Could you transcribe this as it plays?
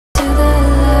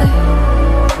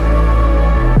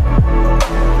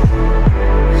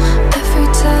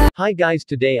Hi guys,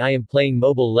 today I am playing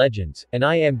Mobile Legends, and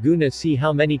I am gonna see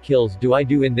how many kills do I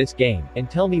do in this game,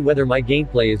 and tell me whether my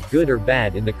gameplay is good or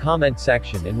bad in the comment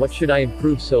section and what should I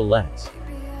improve, so let's.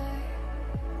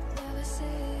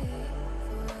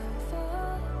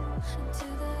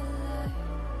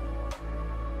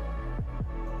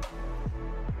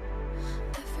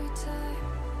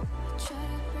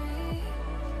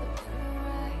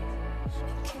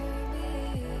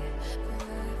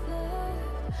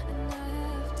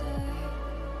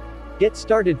 Get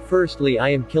started. Firstly, I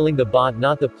am killing the bot,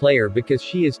 not the player, because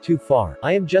she is too far.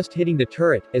 I am just hitting the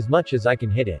turret, as much as I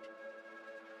can hit it.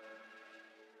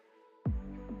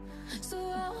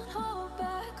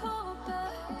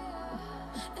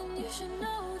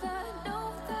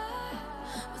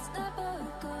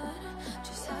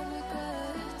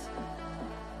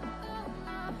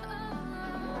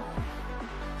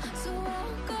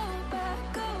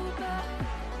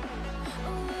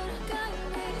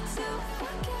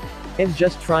 I'm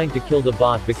just trying to kill the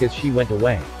bot because she went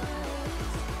away.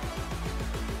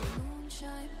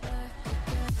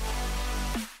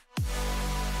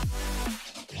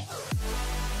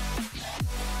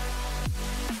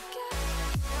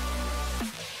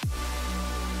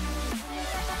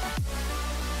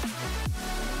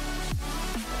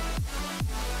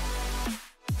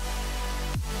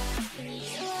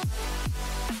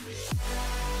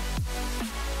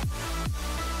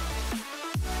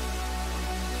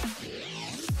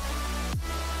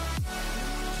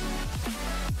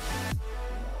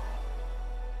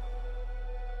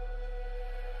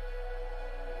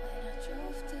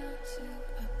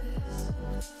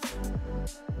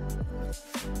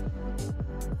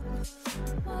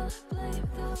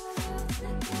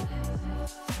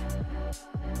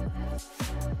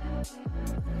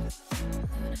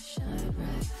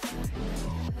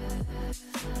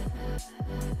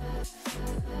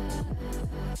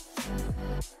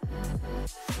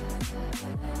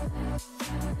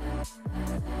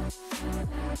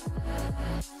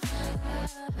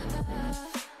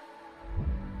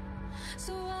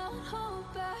 So I won't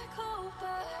hold back,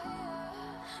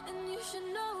 and you should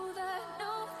know that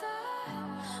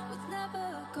was never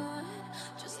good,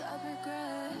 just have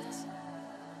regrets.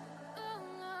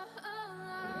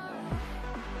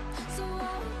 So I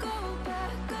won't go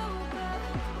back, oh, what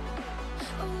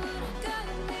I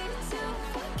gotta need to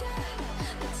forget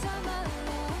the time I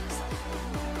lost.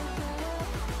 Won't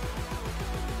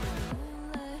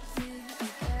let me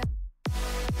forget.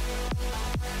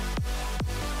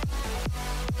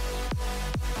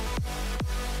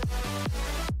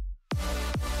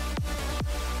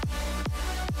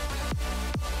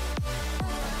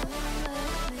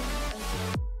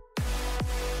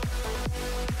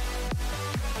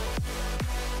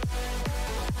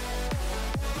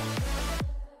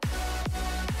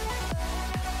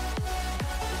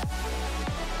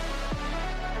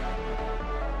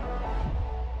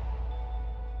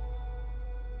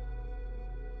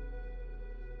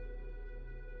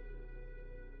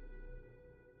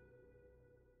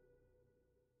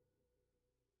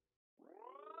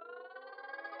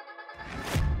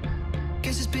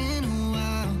 Guess it's been a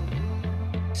while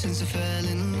since I fell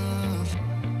in love,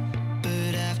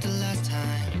 but after last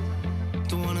time,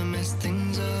 don't wanna mess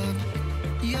things up.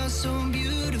 You're so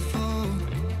beautiful,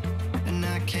 and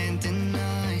I can't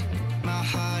deny. My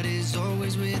heart is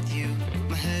always with you,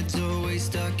 my head's always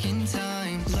stuck in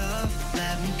time. Love,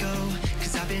 let me go,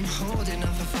 cause I've been holding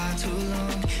on for far too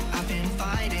long. I've been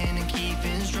fighting and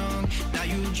keeping strong, now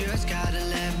you just gotta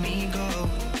let me go.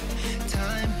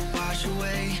 Time, wash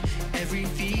away every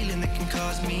feeling that can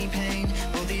cause me pain.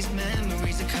 All these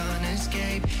memories I can't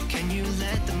escape, can you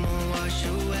let them all wash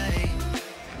away?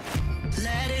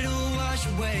 Let it all wash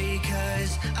away,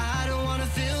 cause I don't wanna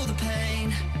feel the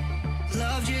pain.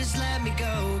 Love, just let me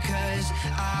go, cause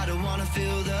I don't wanna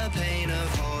feel the pain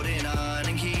of holding on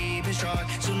and keeping strong.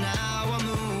 So now I'm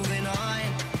moving on,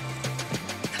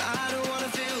 I don't wanna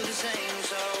feel the same.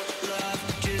 So love,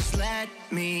 just let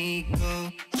me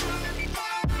go.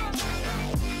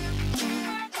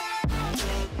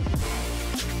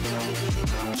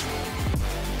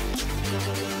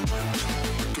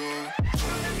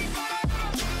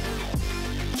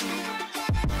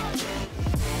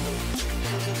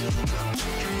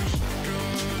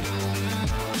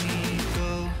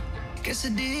 Guess I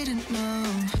didn't know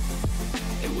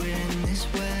it would end this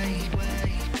way.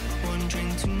 One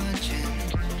drink too much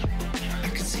and I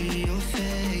could see your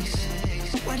face.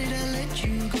 Why did I let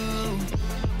you go?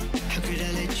 How could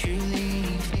I let you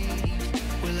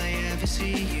leave? Will I ever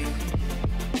see you?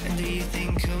 And do you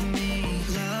think of me?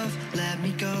 Love, let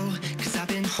me go, cause I've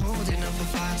been holding on for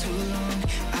far too long.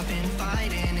 I've been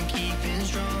fighting and keeping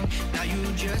strong, Now you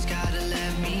just gotta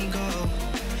let me go.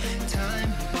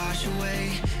 Time wash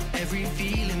away every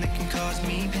feeling that can cause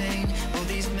me pain. All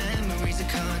these memories I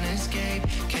can't escape.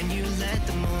 Can you let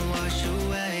them all wash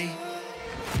away?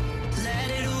 Let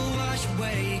it all wash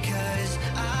away, 'cause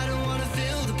I don't wanna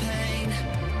feel the pain.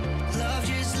 Love,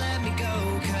 just let me go,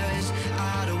 'cause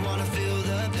I don't wanna feel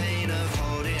the pain of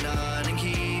holding on and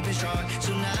keeping strong.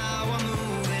 So now I'm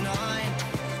moving on.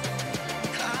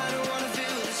 I don't wanna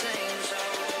feel the same, so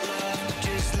love,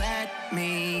 just let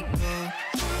me go.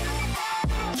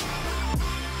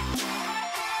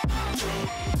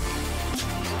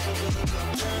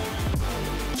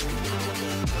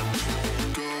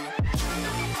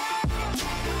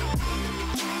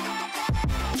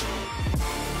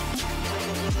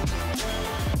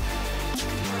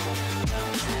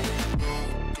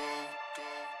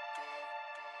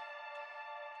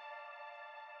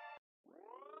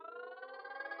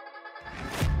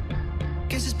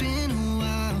 Guess it's been a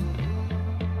while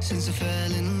since I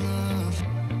fell in love,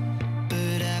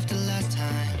 but after last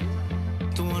time,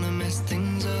 don't wanna mess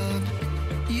things up.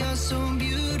 You're so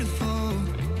beautiful,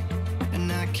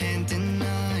 and I can't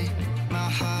deny. My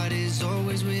heart is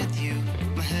always with you,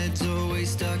 my head's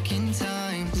always stuck in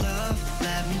time. Love,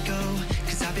 let me go,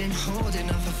 'cause I've been holding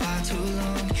on for far too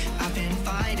long. I've been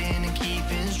fighting and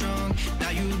keeping strong.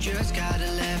 Now you just gotta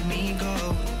let me go.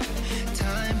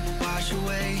 Time wash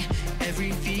away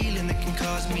every feeling that can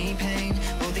cause me pain.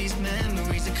 All these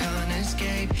memories I can't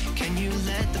escape. Can you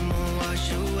let them all wash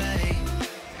away?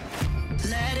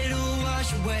 Let it all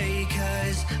wash away,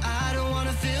 'cause I don't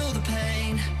wanna feel the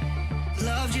pain.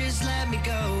 Love, just let me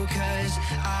go, 'cause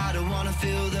I don't wanna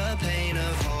feel the pain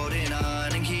of holding on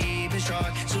and keeping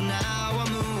strong. So now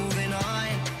I'm moving on.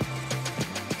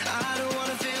 I don't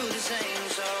wanna feel the same,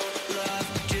 so love,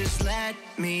 just let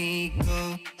me go.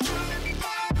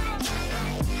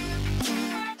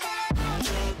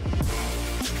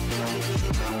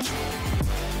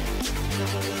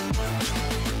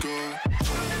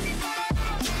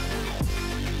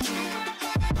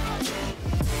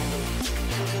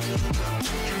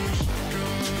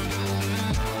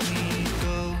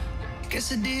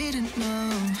 Guess I didn't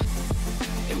know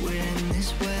it would end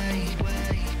this way.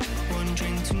 One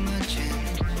drink too much and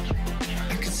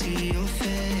I could see your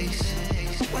face.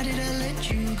 Why did I let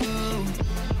you go?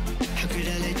 How could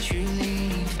I let you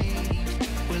leave?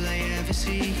 Will I ever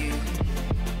see you?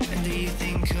 And do you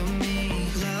think of me?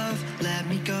 Love, let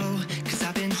me go, 'cause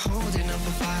I've been holding up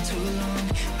for far too long.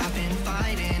 I've been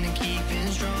fighting and keeping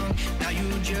strong. Now you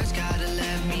just gotta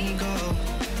let me go.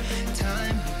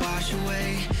 Time wash away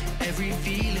every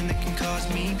feeling that can cause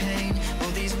me pain.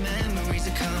 All these memories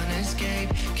I can't escape.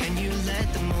 Can you let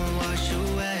them all wash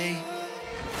away?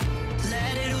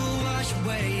 Let it all wash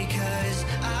away, 'cause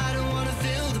I don't wanna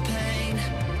feel the pain.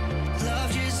 Love,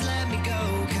 just let me go,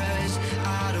 'cause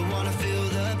I don't wanna feel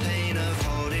the pain of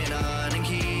holding on and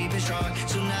keeping strong.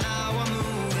 So now I'm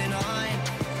moving on.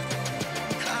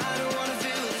 I don't wanna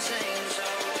feel the same, so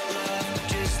love,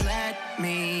 just let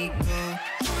me go.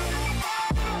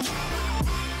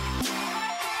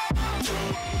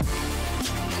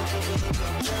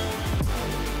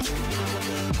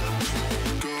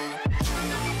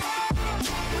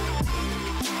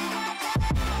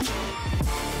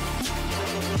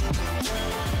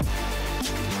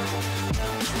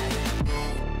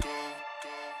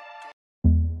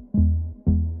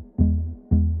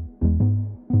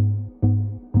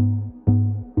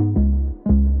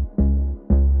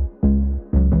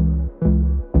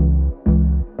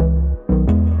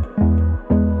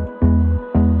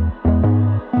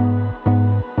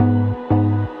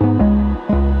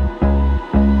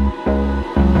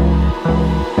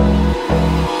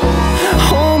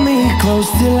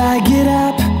 Till I get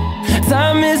up,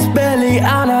 time is barely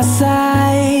on our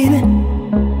side.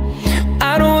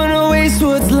 I don't wanna waste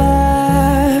what's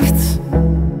left.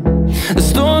 The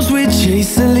storms we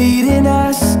chase are leading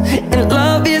us, and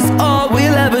love is all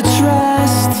we'll ever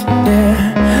trust. Yeah,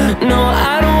 no,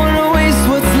 I don't wanna waste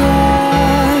what's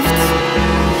left.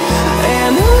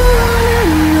 And on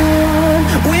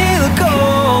we'll go,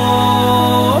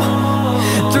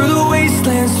 through the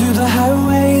wastelands, through the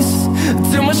highways,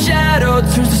 till my shadow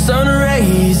turns to sun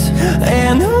rays.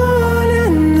 And on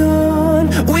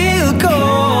we'll go,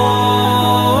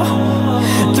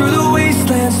 through the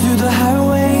wastelands, through the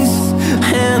highways.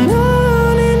 And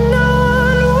on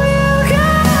we'll go.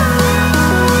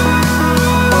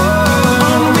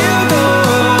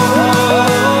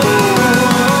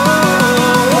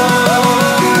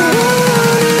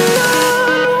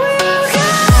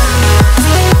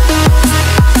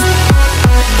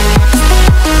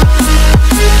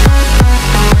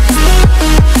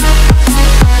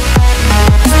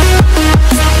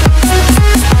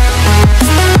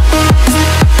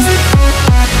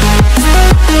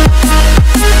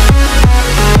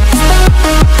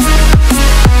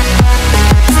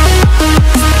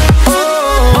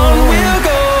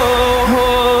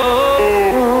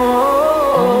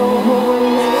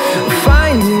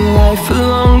 life alone.